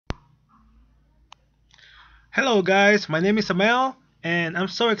Hello guys, my name is Amel and I'm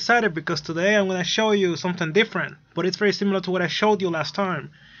so excited because today I'm going to show you something different, but it's very similar to what I showed you last time.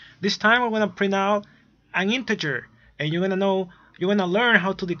 This time we're going to print out an integer and you're going to learn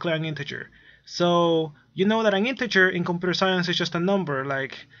how to declare an integer. So you know that an integer in computer science is just a number,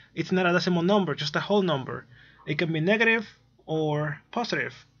 like it's not a decimal number, just a whole number. It can be negative or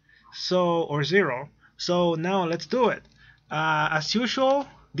positive, or zero. So now let's do it. As usual,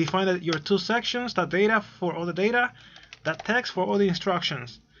 define your two sections, the data for all the data, the text for all the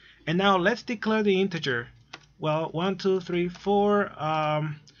instructions. And now let's declare the integer. Well, 1, 2, 3, 4.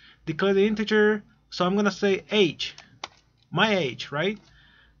 Declare the integer. So I'm gonna say age, my age, right?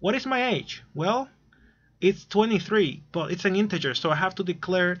 What is my age? Well, it's 23, but it's an integer, so I have to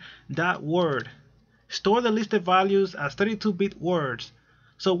declare that word. Store the listed values as 32-bit words.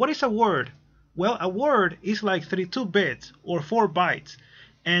 So what is a word? Well, a word is like 32 bits or 4 bytes.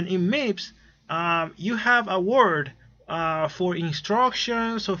 And in MIPS, you have a word for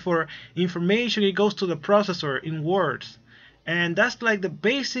instructions or for information. It goes to the processor in words. And that's like the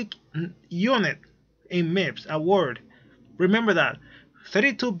basic unit in MIPS, a word. Remember that,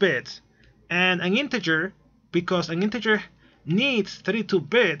 32 bits. And an integer, because an integer needs 32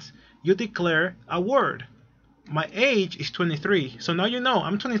 bits, you declare a word. My age is 23, so now you know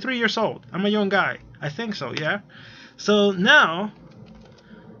I'm 23 years old. I'm a young guy. I think so, yeah? So now,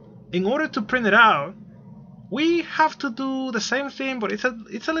 in order to print it out, we have to do the same thing, but it's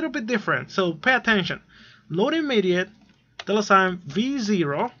a little bit different. So pay attention. Load immediate,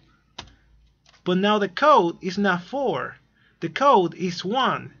 $V0, but now the code is not 4. The code is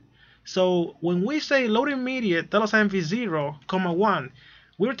 1. So when we say load immediate, $V0, 1,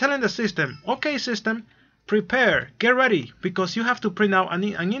 we're telling the system, okay system, prepare, get ready, because you have to print out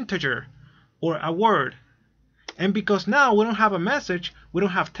an integer or a word. And because now we don't have a message, we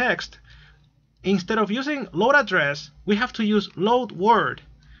don't have text, instead of using load address, we have to use load word,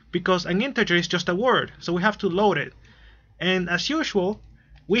 because an integer is just a word, so we have to load it. And as usual,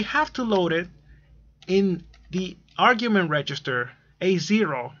 we have to load it in the argument register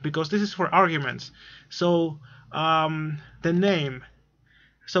A0, because this is for arguments. So the name.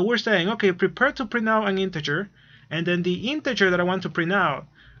 So we're saying, okay, prepare to print out an integer, and then the integer that I want to print out,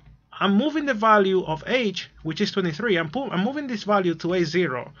 I'm moving the value of age, which is 23, I'm moving this value to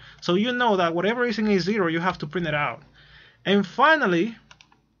A0. So you know that whatever is in A0, you have to print it out. And finally,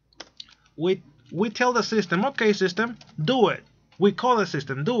 we tell the system, okay system, do it. We call the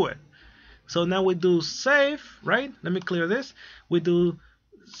system, do it. So now we do save, right? Let me clear this. We do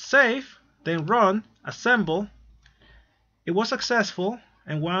save, then run, assemble. It was successful.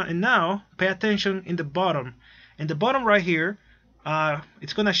 And now pay attention in the bottom. In the bottom right here,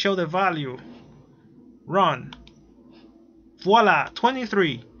 it's gonna show the value. Run. Voila,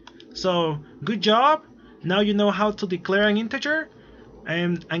 23. So good job. Now you know how to declare an integer.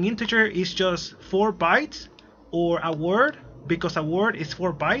 And an integer is just 4 bytes, or a word, because a word is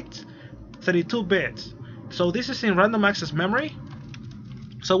 4 bytes, 32 bits. So this is in random access memory.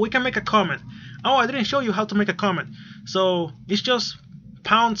 So we can make a comment. Oh, I didn't show you how to make a comment. So it's just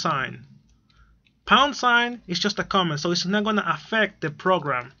pound sign. Pound sign is just a comment, so it's not gonna affect the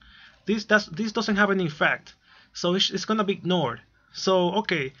program. This doesn't have any effect, so it's gonna be ignored. So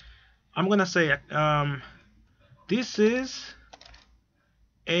okay, I'm gonna say this is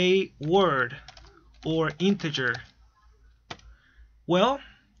a word or integer. Well,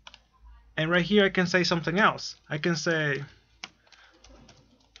 and right here I can say something else. I can say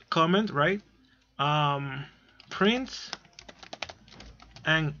comment, right? Print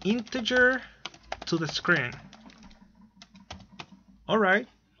an integer to the screen. Alright,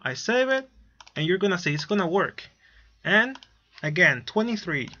 I save it, and you're gonna see it's gonna work. And again,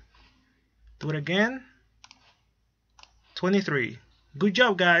 23. Do it again, 23. Good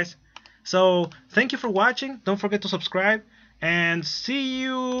job, guys. So thank you for watching. Don't forget to subscribe, and see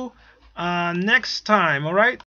you next time. Alright.